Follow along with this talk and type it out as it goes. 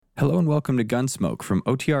Hello and welcome to Gunsmoke from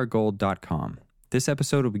OTRGold.com. This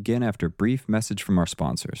episode will begin after a brief message from our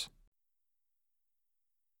sponsors.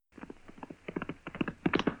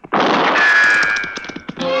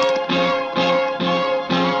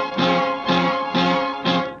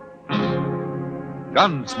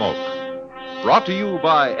 Gunsmoke, brought to you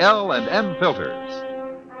by L&M Filters.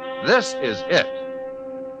 This is it.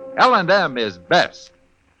 L&M is best,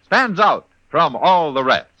 stands out from all the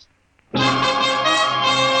rest.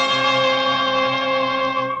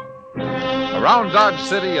 Around Dodge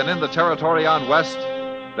City and in the territory on West,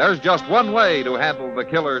 there's just one way to handle the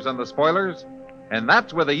killers and the spoilers, and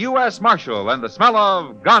that's with a U.S. Marshal and the smell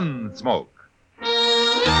of gun smoke.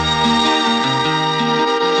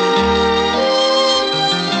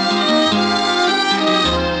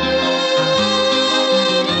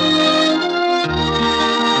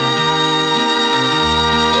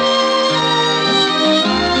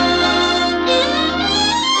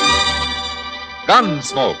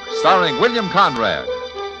 Gunsmoke, starring William Conrad.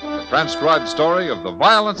 The transcribed story of the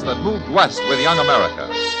violence that moved west with young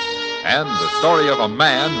America. And the story of a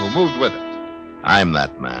man who moved with it. I'm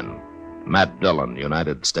that man. Matt Dillon,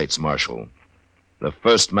 United States Marshal. The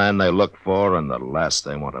first man they look for and the last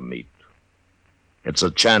they want to meet. It's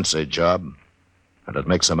a chancy job, and it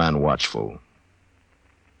makes a man watchful.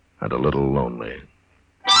 And a little lonely.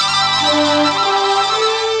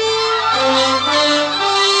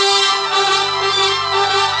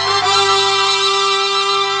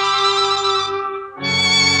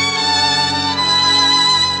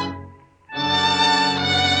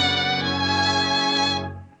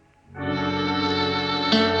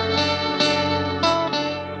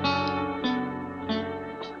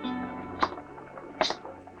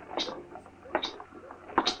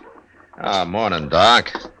 Morning,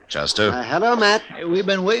 Doc. Chester. Hello, Matt. Hey, we've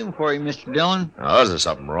been waiting for you, Mr. Dillon. Oh, is there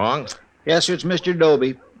something wrong? Yes, sir, it's Mr.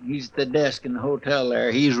 Doby. He's at the desk in the hotel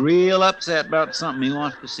there. He's real upset about something. He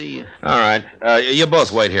wants to see you. All right. You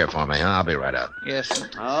both wait here for me, huh? I'll be right out. Yes, sir.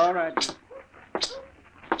 All right.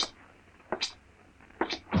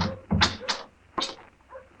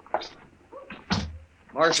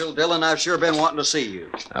 Marshal Dillon, I've sure been wanting to see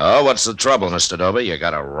you. Oh, what's the trouble, Mr. Doby? You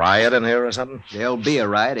got a riot in here or something? There'll be a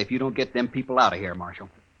riot if you don't get them people out of here, Marshal.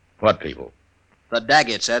 What people? The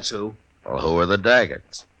Daggetts, that's who. Well, who are the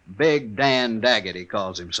Daggetts? Big Dan Daggett, he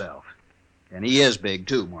calls himself. And he is big,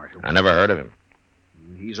 too, Marshal. I never heard of him.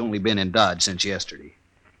 He's only been in Dodge since yesterday.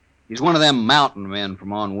 He's one of them mountain men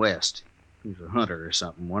from on west. He's a hunter or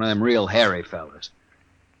something, one of them real hairy fellas.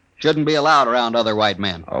 Shouldn't be allowed around other white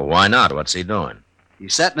men. Oh, why not? What's he doing?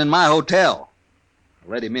 He's setting in my hotel.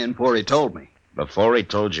 I let him in before he told me. Before he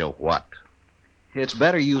told you what? It's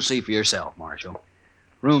better you see for yourself, Marshal.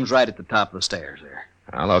 Room's right at the top of the stairs there.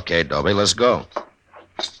 Well, okay, Doby, let's go.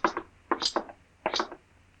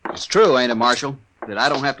 It's true, ain't it, Marshal, that I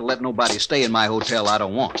don't have to let nobody stay in my hotel I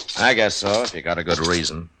don't want. I guess so, if you got a good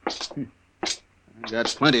reason. I got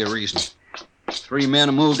plenty of reasons. 3 men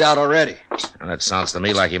have moved out already. And it sounds to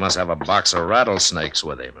me like he must have a box of rattlesnakes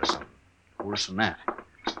with him or something. Worse than that.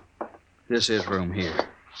 This is room here.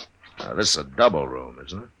 This is a double room,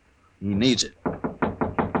 isn't it? He needs it.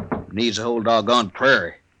 He needs a whole doggone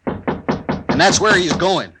prairie. And that's where he's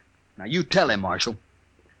going. Now, you tell him, Marshal.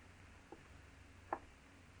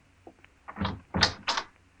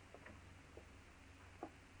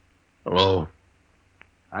 Hello?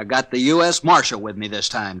 I got the U.S. Marshal with me this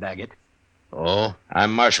time, Daggett. Oh?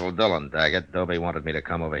 I'm Marshal Dillon, Daggett. Doby wanted me to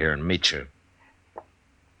come over here and meet you.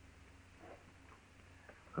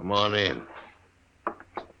 Come on in.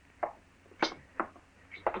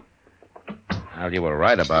 Well, you were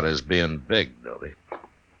right about his being big, Doby.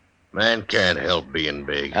 Man can't help being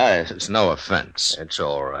big. It's no offense. It's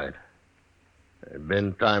all right. There've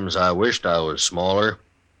been times I wished I was smaller.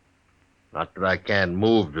 Not that I can't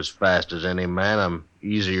move as fast as any man. I'm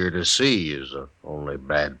easier to see is the only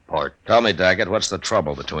bad part. Tell me, Daggett, what's the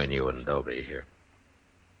trouble between you and Doby here?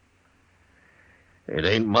 It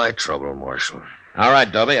ain't my trouble, Marshal. All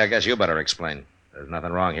right, Doby, I guess you better explain. There's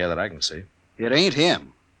nothing wrong here that I can see. It ain't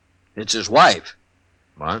him. It's his wife.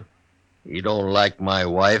 What? You don't like my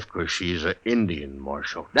wife 'cause she's an Indian,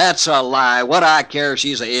 Marshal. That's a lie. What I care if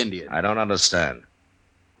she's an Indian. I don't understand.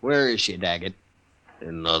 Where is she, Daggett? In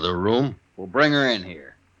another room? We'll bring her in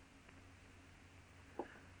here.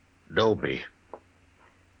 Doby,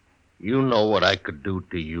 you know what I could do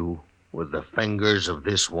to you with the fingers of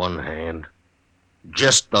this one hand?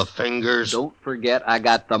 Just the fingers. Don't forget I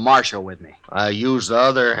got the Marshal with me. I use the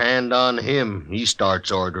other hand on him. He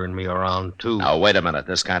starts ordering me around, too. Now, wait a minute.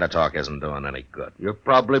 This kind of talk isn't doing any good. You're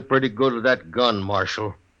probably pretty good with that gun,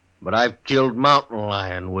 Marshal. But I've killed mountain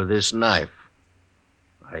lion with this knife.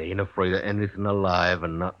 I ain't afraid of anything alive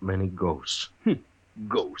and not many ghosts.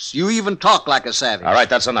 Ghosts. You even talk like a savage. All right,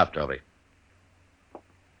 that's enough, Dobie.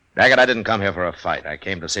 Daggett, I didn't come here for a fight. I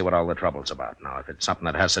came to see what all the trouble's about. Now, if it's something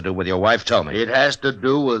that has to do with your wife, tell me. It has to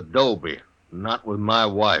do with Dobie, not with my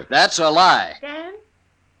wife. That's a lie. Dan?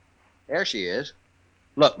 There she is.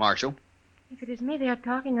 Look, Marshal. If it is me they are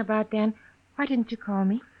talking about, Dan, why didn't you call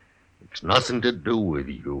me? It's nothing to do with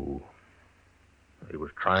you. He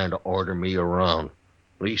was trying to order me around.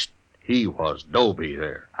 At least he was, Dobie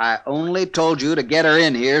there. I only told you to get her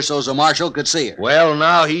in here so the Marshal could see her. Well,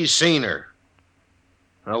 now he's seen her.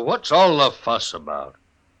 Now, what's all the fuss about?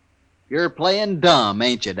 You're playing dumb,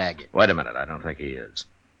 ain't you, Daggett? Wait a minute. I don't think he is.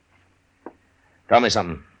 Tell me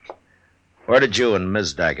something. Where did you and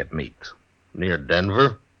Miss Daggett meet? Near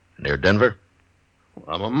Denver? Near Denver?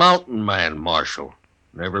 I'm a mountain man, Marshal.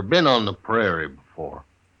 Never been on the prairie before.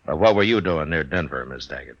 Well, what were you doing near Denver, Miss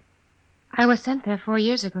Daggett? I was sent there 4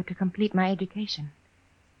 years ago to complete my education.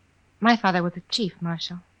 My father was a chief,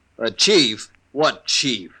 Marshal. A chief? What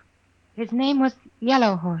chief? His name was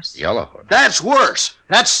Yellow Horse. Yellow Horse. That's worse.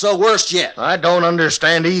 That's the worst yet. I don't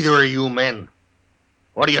understand either of you men.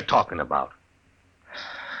 What are you talking about?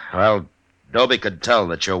 Well, Dobie could tell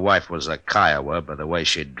that your wife was a Kiowa by the way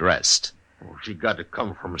she dressed. Well, she got to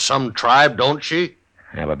come from some tribe, don't she?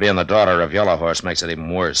 Yeah, but being the daughter of Yellow Horse makes it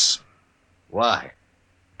even worse. Why?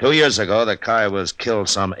 2 years ago, the Kiowas killed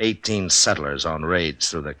some 18 settlers on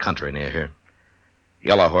raids through the country near here.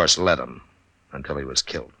 Yellow Horse led them until he was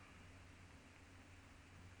killed.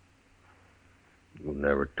 You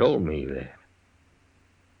never told me that.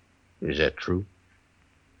 Is that true?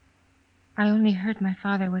 I only heard my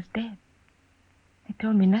father was dead. They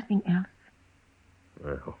told me nothing else.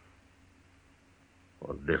 Well,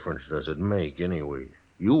 what difference does it make anyway?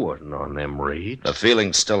 You wasn't on them raids. The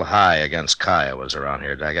feeling's still high against Kiowas around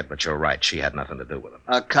here, Daggett, but you're right. She had nothing to do with them.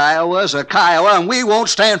 A Kiowa's a Kiowa, and we won't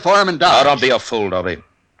stand for him in Dodge. Oh, don't be a fool, Dobie.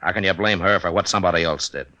 How can you blame her for what somebody else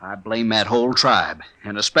did? I blame that whole tribe,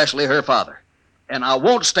 and especially her father. And I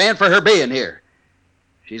won't stand for her being here.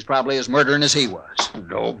 She's probably as murdering as he was.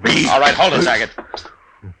 Dobie. All right, hold it, Daggett.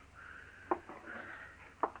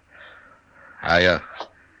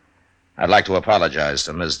 I'd like to apologize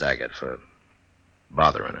to Miss Daggett for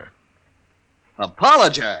bothering her.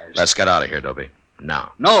 Apologize? Let's get out of here, Dobie.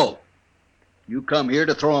 Now. No. You come here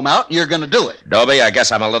to throw him out, and you're going to do it. Dobie, I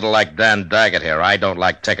guess I'm a little like Dan Daggett here. I don't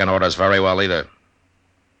like taking orders very well either.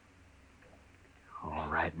 All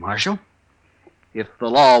right, Marshal. If the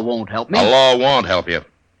law won't help me... The law won't help you.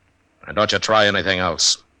 And don't you try anything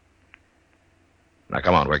else. Now,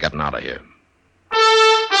 come on, we're getting out of here.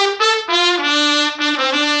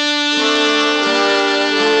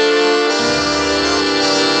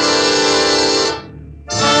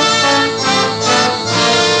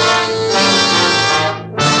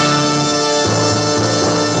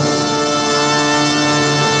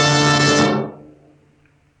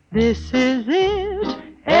 This is it,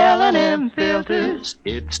 L&M Filters.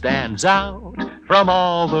 It stands out from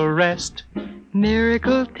all the rest.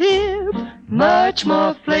 Miracle tip, much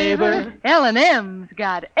more flavor. L&M's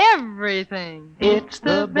got everything. It's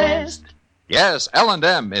the best. Yes,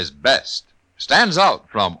 L&M is best. Stands out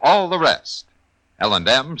from all the rest.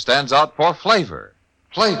 L&M stands out for flavor.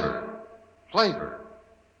 Flavor. Flavor.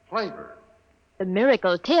 Flavor. The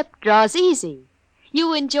Miracle Tip draws easy.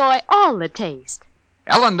 You enjoy all the taste.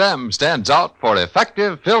 L&M stands out for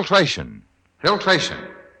effective filtration. Filtration.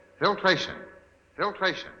 Filtration.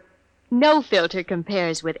 Filtration. No filter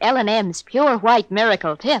compares with L&M's pure white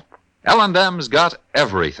Miracle Tip. L&M's got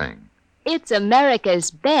everything. It's America's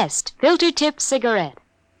best filter tip cigarette.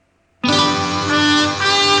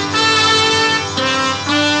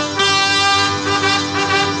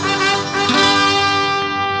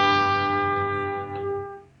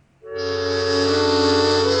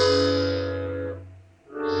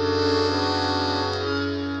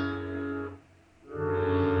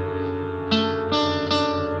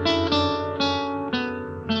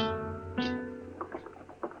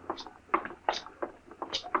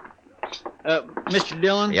 Mr.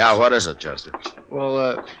 Dillon? Yeah, what is it, Chester?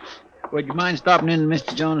 Well, would you mind stopping in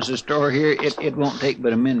Mr. Jones's store here? It won't take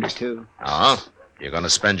but a minute or two. Oh? You're going to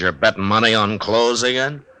spend your betting money on clothes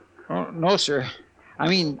again? Oh, no, sir. I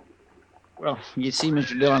mean, well, you see,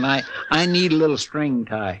 Mr. Dillon, I need a little string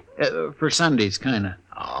tie. For Sundays, kind of.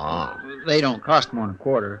 Oh. They don't cost more than a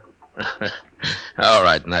quarter. All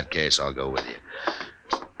right, in that case, I'll go with you.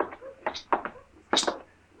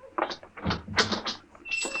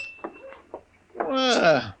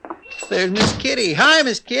 There's Miss Kitty. Hi,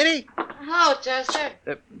 Miss Kitty. Hello, Chester.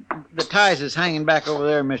 The ties is hanging back over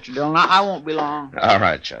there, Mr. Dillon. I won't be long. All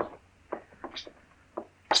right, Chuck.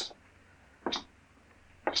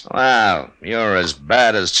 Well, you're as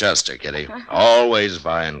bad as Chester, Kitty. Always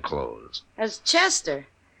buying clothes. As Chester.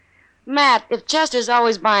 Matt, if Chester's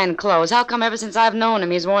always buying clothes, how come ever since I've known him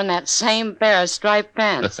he's worn that same pair of striped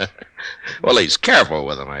pants? Well, he's careful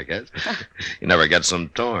with them, I guess. He never gets them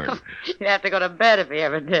torn. You'd have to go to bed if he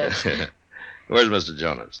ever did. Where's Mr.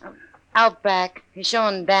 Jonas? Out back. He's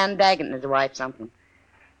showing Dan Daggett and his wife something.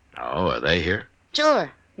 Oh, are they here?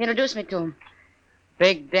 Sure. He introduced me to him.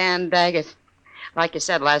 Big Dan Daggett. Like you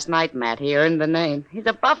said last night, Matt, he earned the name. He's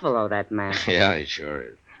a buffalo, that man. Yeah, he sure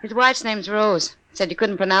is. His wife's name's Rose. Said you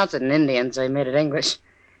couldn't pronounce it in Indian, so he made it English.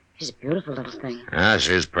 She's a beautiful little thing. Ah,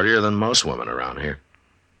 she's prettier than most women around here.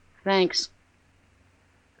 Thanks.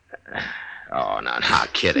 Oh, no,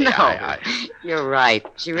 Kitty. No, you're right.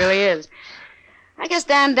 She really is. I guess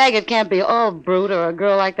Dan Daggett can't be all brute, or a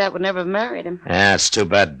girl like that would never have married him. Yeah, it's too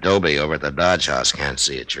bad Dobie over at the Dodge House can't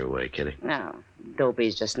see it your way, Kitty. No,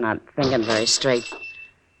 Dopey's just not thinking very straight.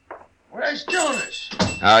 Where's Jonas?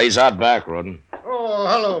 Oh, he's out back, Roden. Oh,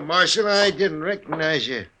 hello, Marshal. I didn't recognize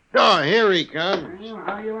you. Oh, here he comes.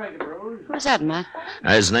 How you like it, Rose? Who's that, Matt?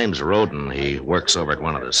 His name's Roden. He works over at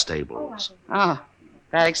one of the stables. Oh,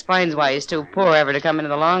 that explains why he's too poor ever to come into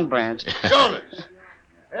the Long Branch. Jonas!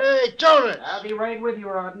 Hey, Jonas! I'll be right with you,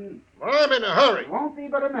 Rodden. Well, I'm in a hurry. Won't be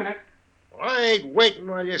but a minute. Well, I ain't waiting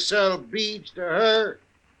while you sell beads to her.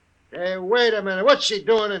 Hey, wait a minute. What's she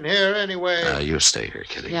doing in here anyway? You stay here,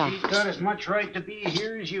 Kitty. Yeah. She's got as much right to be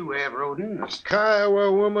here as you have, Roden. Kiowa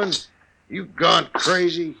woman, you gone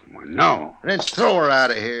crazy? Well, no. Then throw her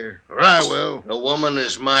out of here, or I will. The woman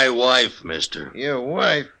is my wife, mister. Your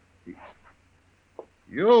wife?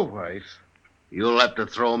 Your wife? You'll have to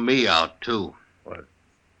throw me out, too. What?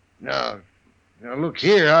 Now, look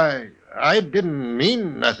here, I didn't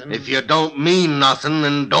mean nothing. If you don't mean nothing,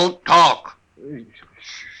 then don't talk.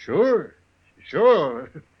 Sure.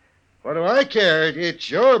 What do I care? It's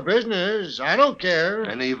your business. I don't care.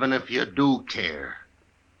 And even if you do care,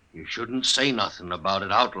 you shouldn't say nothing about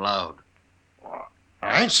it out loud.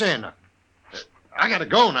 I ain't saying nothing. I gotta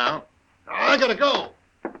go now. I gotta go.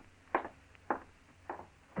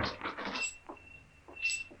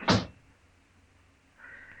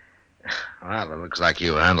 Well, it looks like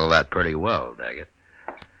you handled that pretty well, Daggett.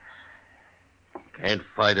 Can't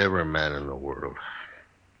fight every man in the world.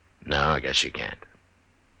 No, I guess you can't.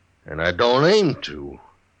 And I don't aim to.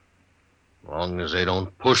 Long as they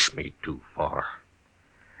don't push me too far.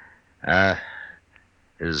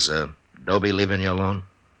 Is Dobie leaving you alone?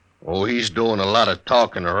 Oh, he's doing a lot of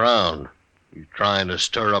talking around. He's trying to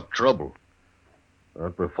stir up trouble.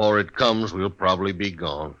 But before it comes, we'll probably be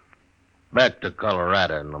gone. Back to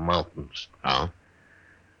Colorado in the mountains. Oh?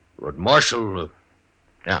 But Marshal...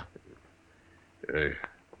 Yeah?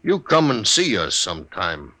 You come and see us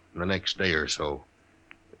sometime the next day or so.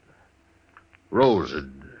 Rose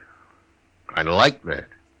would kind of like that.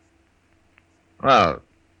 Well,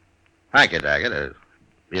 thank you, Daggett. It'd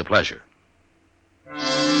be a pleasure.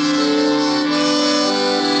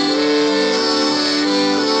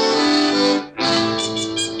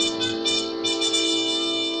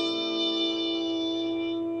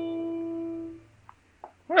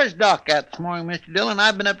 Where's Doc at this morning, Mr. Dillon?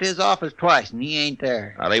 I've been up to his office twice, and he ain't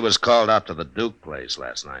there. Well, he was called out to the Duke place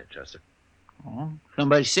last night, Chester. Oh,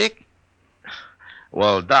 somebody sick?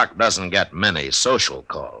 Well, Doc doesn't get many social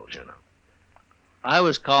calls, you know. I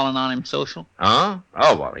was calling on him social. Huh?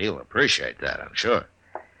 Oh, well, he'll appreciate that, I'm sure.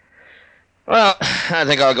 Well, I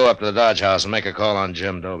think I'll go up to the Dodge House and make a call on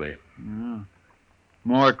Jim Dobie. Oh.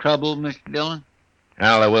 More trouble, Mr. Dillon?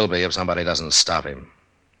 Well, there will be if somebody doesn't stop him.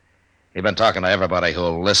 He's been talking to everybody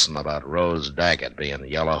who'll listen about Rose Daggett being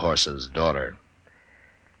Yellow Horse's daughter.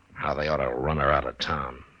 How they ought to run her out of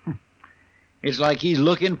town. It's like he's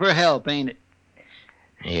looking for help, ain't it?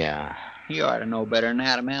 Yeah. You ought to know better than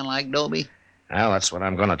that, a man like Dobie. Well, that's what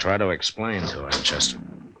I'm going to try to explain to him, Chester.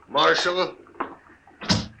 Marshal?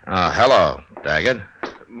 Hello, Daggett.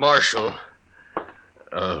 Marshal,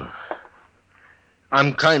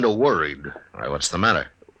 I'm kind of worried. Why, what's the matter?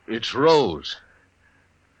 It's Rose.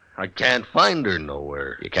 I can't find her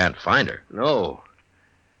nowhere. You can't find her? No.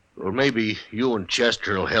 Well, maybe you and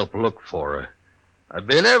Chester will help look for her. I've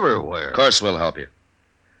been everywhere. Of course we'll help you.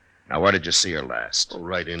 Now, where did you see her last?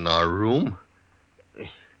 Right in our room.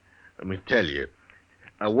 Let me tell you,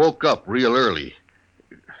 I woke up real early.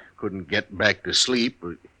 Couldn't get back to sleep.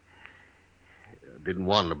 I didn't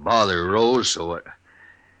want to bother Rose, so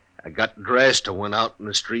I got dressed. I went out in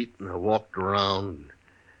the street and I walked around.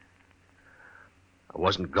 I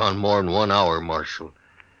wasn't gone more than 1 hour, Marshal.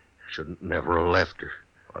 Shouldn't never have left her.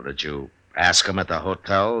 Well, did you ask him at the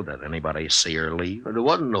hotel? Did anybody see her leave? There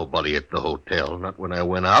wasn't nobody at the hotel. Not when I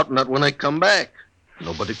went out, not when I come back.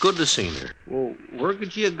 Nobody could have seen her. Well, where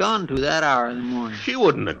could she have gone to that hour in the morning? She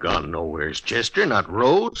wouldn't have gone nowheres, Chester, not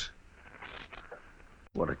Rose.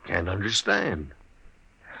 What I can't understand.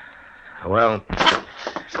 Well,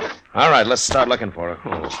 all right, let's start looking for her.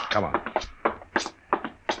 Oh. Come on.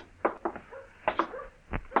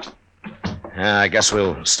 I guess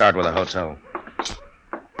we'll start with a hotel.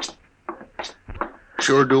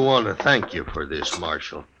 Sure do want to thank you for this,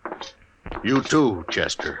 Marshal. You too,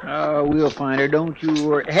 Chester. We'll find her, don't you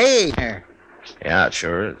worry. Hey, there. Yeah, it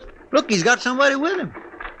sure is. Look, he's got somebody with him.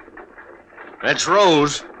 That's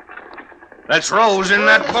Rose. That's Rose in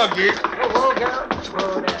that buggy.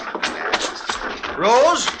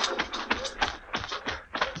 Rose?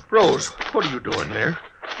 Rose, what are you doing there?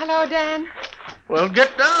 Hello, Dan. Well,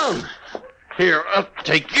 get down. Here, I'll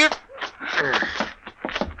take you.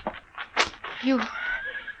 You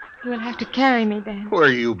will have to carry me, Dan. Where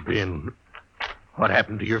you been? What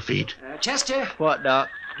happened to your feet? Chester, What, Doc?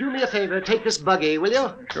 do me a favor. Take this buggy, will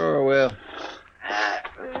you? Sure will.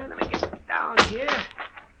 Let me get down here.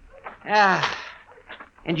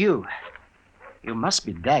 And you. You must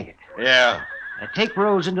be Daggett. Yeah, Take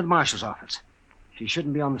Rose into the marshal's office. She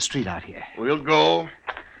shouldn't be on the street out here. we'll go.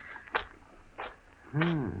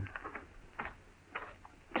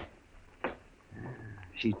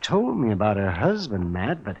 She told me about her husband,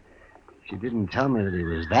 Matt, but she didn't tell me that he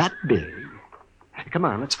was that big. Come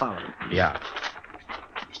on, let's follow him. Yeah.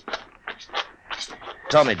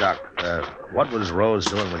 Tell me, Doc, what was Rose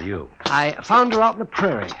doing with you? I found her out in the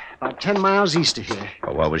prairie, about 10 miles east of here.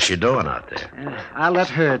 Well, what was she doing out there? I'll let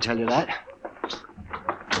her tell you that.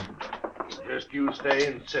 Just you stay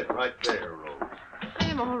and sit right there, Rose.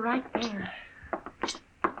 I'm all right there.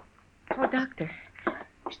 Oh, Doctor,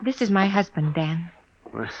 this is my husband, Dan.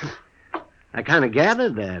 Well, I kind of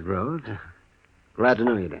gathered that, Rose. Glad to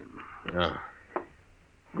know you, Dan. Yeah.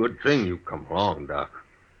 Good thing you come along, Doc.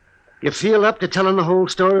 You feel up to telling the whole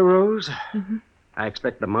story, Rose? Mm-hmm. I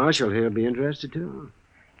expect the marshal here will be interested, too.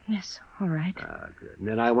 Yes, all right. Good. And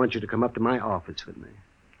then I want you to come up to my office with me.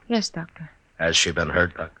 Yes, Doctor. Has she been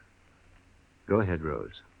hurt, Doc? Go ahead,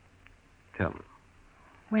 Rose. Tell me.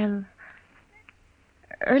 Well,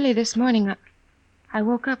 early this morning, I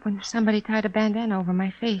woke up when somebody tied a bandana over my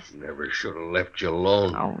face. Never should have left you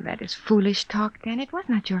alone. Oh, that is foolish talk, Dan. It was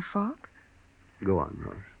not your fault. Go on,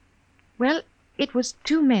 Rose. Well, it was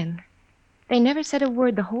two men. They never said a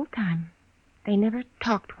word the whole time. They never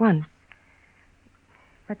talked once.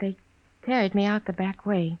 But they carried me out the back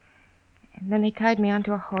way. And then they tied me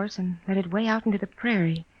onto a horse and led it way out into the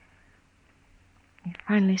prairie. They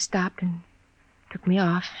finally stopped and took me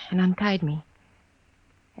off and untied me.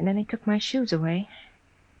 And then they took my shoes away.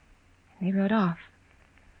 And they rode off.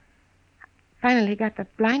 Finally got the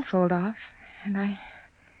blindfold off, and I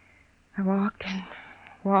walked and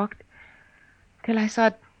walked till I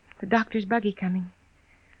saw the doctor's buggy coming.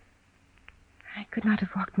 I could not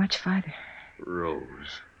have walked much farther.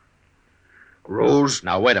 Rose. Rose?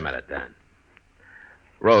 Now, wait a minute, Dan.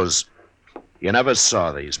 Rose, you never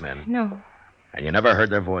saw these men, No, and you never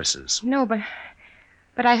heard their voices. no, but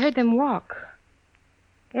I heard them walk.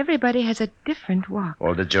 Everybody has a different walk.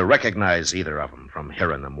 Or did you recognize either of them from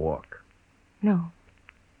hearing them walk? No.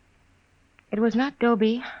 It was not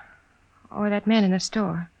Dobie or that man in the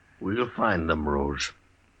store. We'll find them, Rose.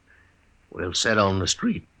 We'll sit on the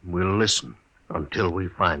street. We'll listen until we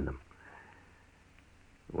find them.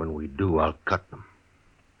 When we do, I'll cut them.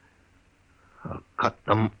 I'll cut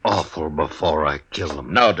them awful before I kill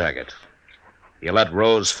them. No, Daggett. You let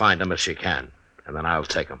Rose find them if she can, and then I'll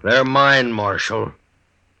take them. They're mine, Marshal.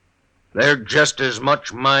 They're just as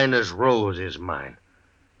much mine as Rose is mine.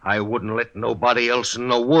 I wouldn't let nobody else in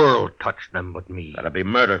the world touch them but me. That'd be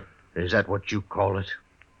murder. Is that what you call it?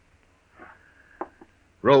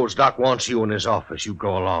 Rose, Doc wants you in his office. You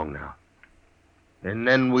go along now. And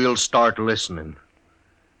then we'll start listening.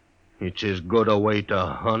 It's as good a way to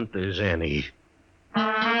hunt as any.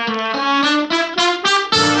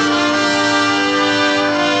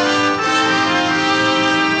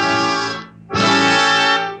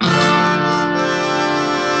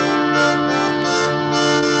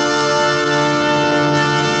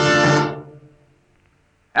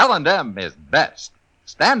 L&M is best.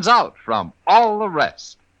 Stands out from all the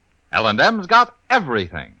rest. L&M's got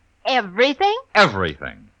everything. Everything?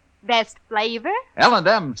 Everything. Best flavor?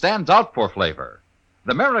 L&M stands out for flavor.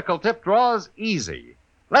 The Miracle Tip draws easy.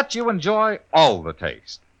 Lets you enjoy all the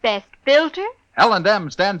taste. Best filter? L&M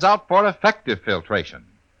stands out for effective filtration.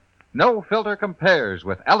 No filter compares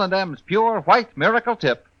with L&M's pure white Miracle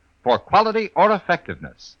Tip for quality or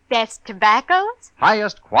effectiveness. Best tobaccos?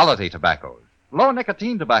 Highest quality tobaccos. Low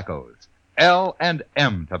nicotine tobaccos.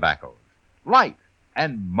 L&M tobaccos. Light,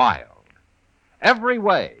 and mild. Every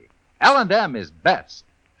way, L&M is best,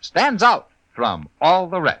 stands out from all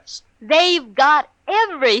the rest. They've got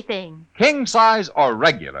everything. King size or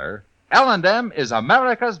regular, L&M is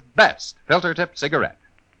America's best filter-tip cigarette.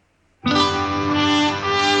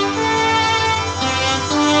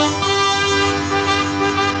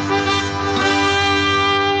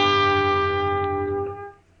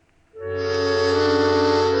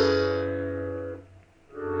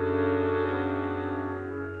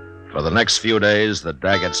 For the next few days, the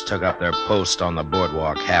Daggetts took up their post on the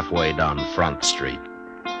boardwalk halfway down Front Street.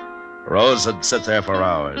 Rose would sit there for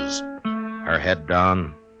hours, her head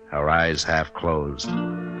down, her eyes half closed,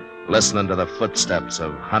 listening to the footsteps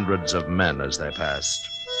of hundreds of men as they passed.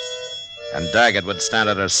 And Daggett would stand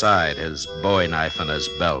at her side, his bowie knife in his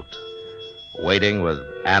belt, waiting with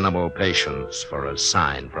animal patience for a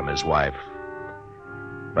sign from his wife.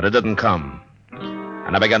 But it didn't come.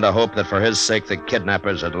 And I began to hope that for his sake the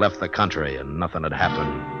kidnappers had left the country and nothing had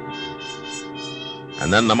happened.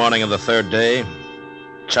 And then the morning of the third day,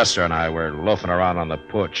 Chester and I were loafing around on the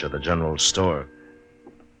porch of the general store.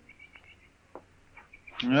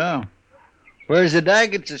 Oh. Where's the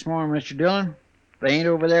Daggetts this morning, Mr. Dillon? They ain't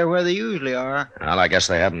over there where they usually are. Well, I guess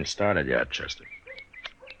they haven't started yet, Chester.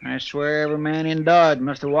 I swear every man in Dodge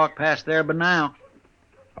must have walked past there by now.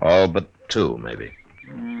 All but two, maybe.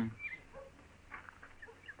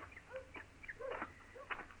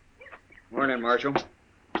 Morning, Marshal.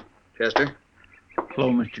 Chester.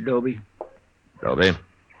 Hello, Mr. Doby. Doby?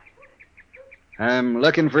 I'm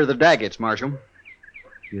looking for the Daggetts, Marshal.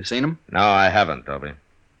 You seen them? No, I haven't, Doby.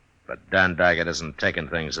 But Dan Daggett isn't taking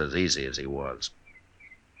things as easy as he was.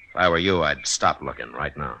 If I were you, I'd stop looking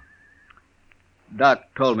right now. Doc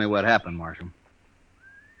told me what happened, Marshal.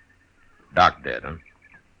 Doc did, huh?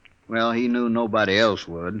 Well, he knew nobody else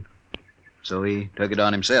would, so he took it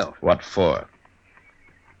on himself. What for?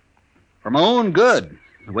 For my own good,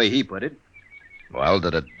 the way he put it. Well,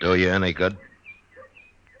 did it do you any good?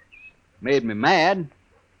 Made me mad.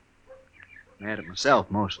 Mad at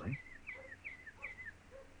myself, mostly.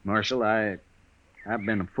 Marshal, I've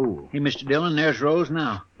been a fool. Hey, Mr. Dillon, there's Rose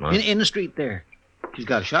now. What? In the street there. She's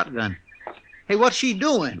got a shotgun. Hey, what's she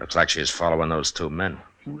doing? Looks like she's following those two men.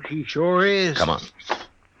 Oh, she sure is. Come on.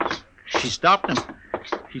 She stopped him.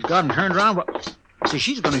 She's got him turned around. But see,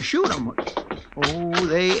 she's going to shoot him. Oh,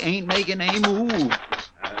 they ain't making any move.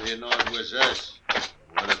 How do you know it was us?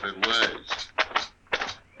 What if it was?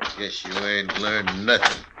 Guess you ain't learned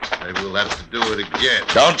nothing. Maybe we'll have to do it again.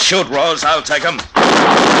 Don't shoot, Rose. I'll take him.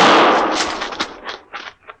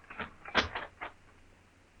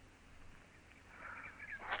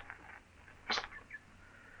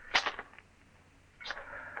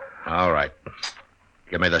 All right.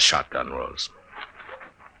 Give me the shotgun, Rose.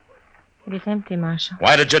 It is empty, Marshal.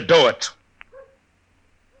 Why did you do it?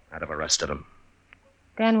 I'd have arrested him.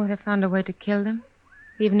 Dan would have found a way to kill them,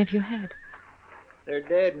 even if you had. They're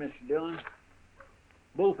dead, Mr. Dillon.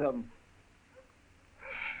 Both of them.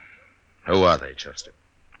 Who are they, Chester?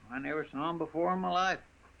 I never saw them before in my life.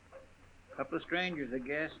 A couple of strangers, I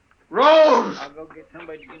guess. Rose! I'll go get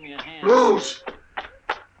somebody to give me a hand. Rose!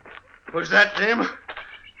 Was that them?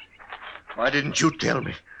 Why didn't you tell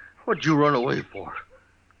me? What'd you run away for?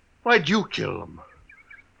 Why'd you kill them?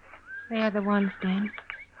 They are the ones, Dan.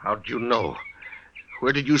 How'd you know?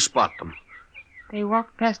 Where did you spot them? They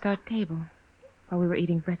walked past our table while we were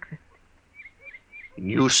eating breakfast. And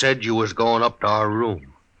you said you was going up to our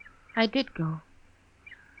room. I did go.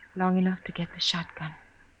 Long enough to get the shotgun.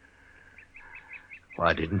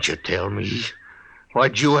 Why didn't you tell me?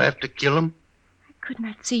 Why'd you have to kill him? I could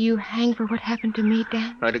not see you hang for what happened to me,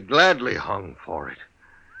 Dan. I'd have gladly hung for it.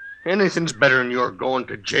 Anything's better than your going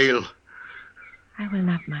to jail. I will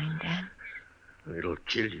not mind, Dan. It'll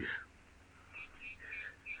kill you.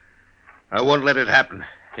 I won't let it happen.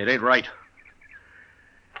 It ain't right.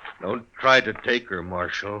 Don't try to take her,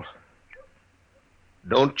 Marshal.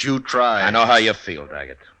 Don't you try. I know how you feel,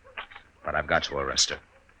 Daggett. But I've got to arrest her.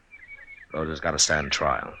 Rose has got to stand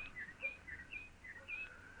trial.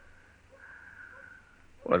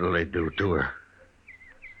 What'll they do to her?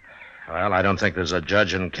 Well, I don't think there's a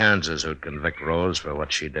judge in Kansas who'd convict Rose for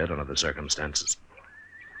what she did under the circumstances.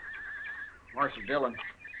 Marshal Dillon.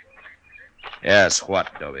 Yes,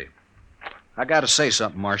 what, Doby? I gotta say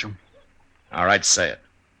something, Marshal. All right, say it.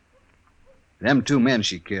 Them two men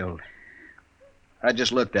she killed. I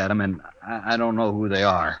just looked at them, and I don't know who they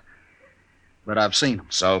are. But I've seen them.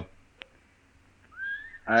 So?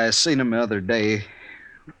 I seen them the other day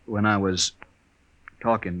when I was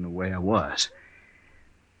talking the way I was.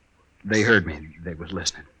 They heard me. They was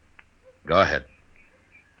listening. Go ahead.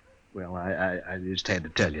 Well, I just had to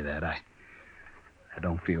tell you that. I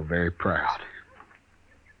don't feel very proud.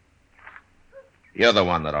 You're the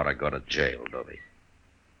one that ought to go to jail, Dobie.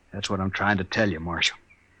 That's what I'm trying to tell you, Marshal.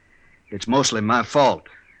 It's mostly my fault.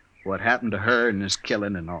 What happened to her and this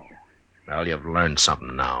killing and all. Well, you've learned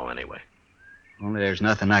something now, anyway. Only there's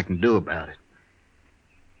nothing I can do about it.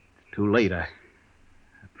 It's too late. I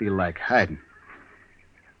feel like hiding.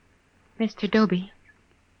 Mr. Dobie,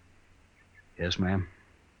 Yes, ma'am?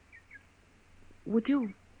 would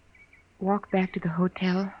you walk back to the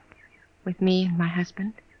hotel with me and my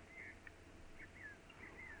husband?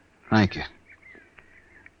 Thank you.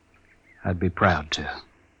 I'd be proud to.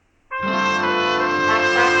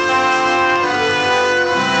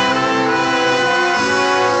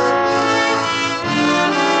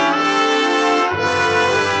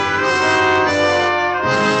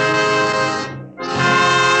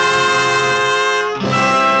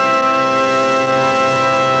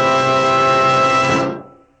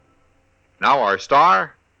 Now our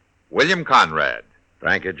star, William Conrad.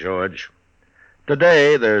 Thank you, George.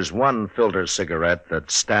 Today, there's one filter cigarette that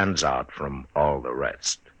stands out from all the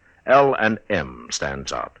rest. L&M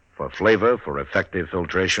stands out for flavor, for effective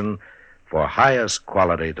filtration, for highest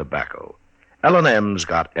quality tobacco. L&M's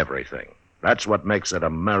got everything. That's what makes it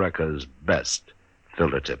America's best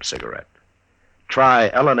filter tip cigarette. Try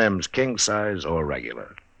L&M's king size or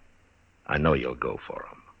regular. I know you'll go for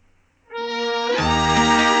 'em.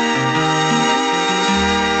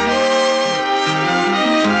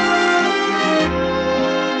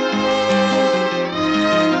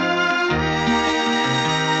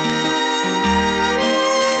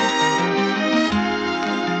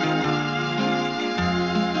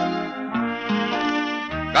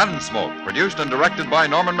 Gunsmoke, produced and directed by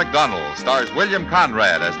Norman McDonald, stars William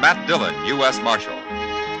Conrad as Matt Dillon, U.S. Marshal.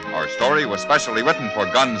 Our story was specially written for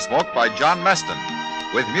Gunsmoke by John Meston,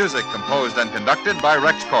 with music composed and conducted by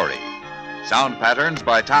Rex Corey. Sound patterns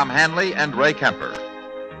by Tom Hanley and Ray Kemper.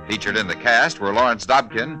 Featured in the cast were Lawrence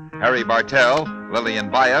Dobkin, Harry Bartell, Lillian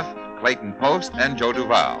Baeff, Clayton Post, and Joe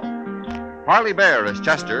Duval. Parley Bear as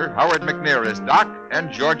Chester, Howard McNear as Doc,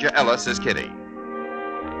 and Georgia Ellis as Kitty.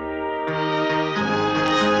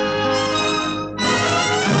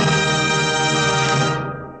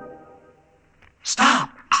 Stop!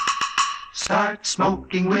 Start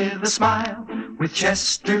smoking with a smile, with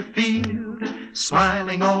Chesterfield,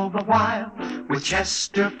 smiling all the while, with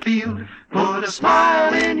Chesterfield. Put a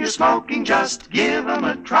smile in your smoking, just give 'em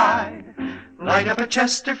a try. Light up a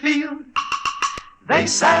Chesterfield, they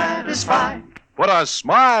satisfy. Put a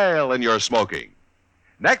smile in your smoking.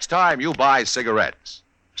 Next time you buy cigarettes,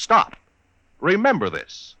 stop. Remember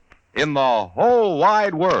this. In the whole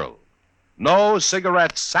wide world, no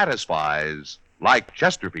cigarette satisfies like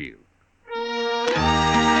Chesterfield.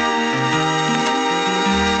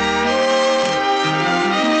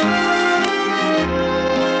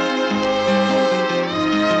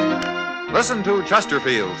 Listen to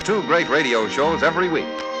Chesterfield's two great radio shows every week.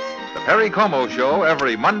 The Perry Como Show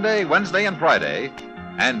every Monday, Wednesday, and Friday,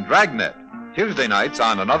 and Dragnet, Tuesday nights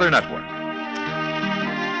on another network.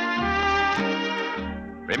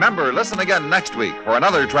 Remember, listen again next week for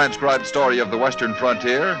another transcribed story of the Western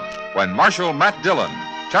frontier when Marshal Matt Dillon,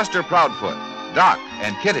 Chester Proudfoot, Doc,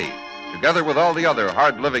 and Kitty, together with all the other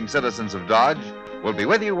hard-living citizens of Dodge, will be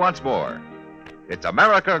with you once more. It's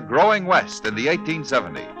America growing west in the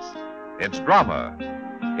 1870s. It's drama.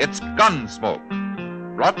 It's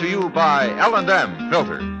Gunsmoke. Brought to you by L&M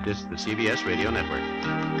Filters. This is the CBS Radio Network.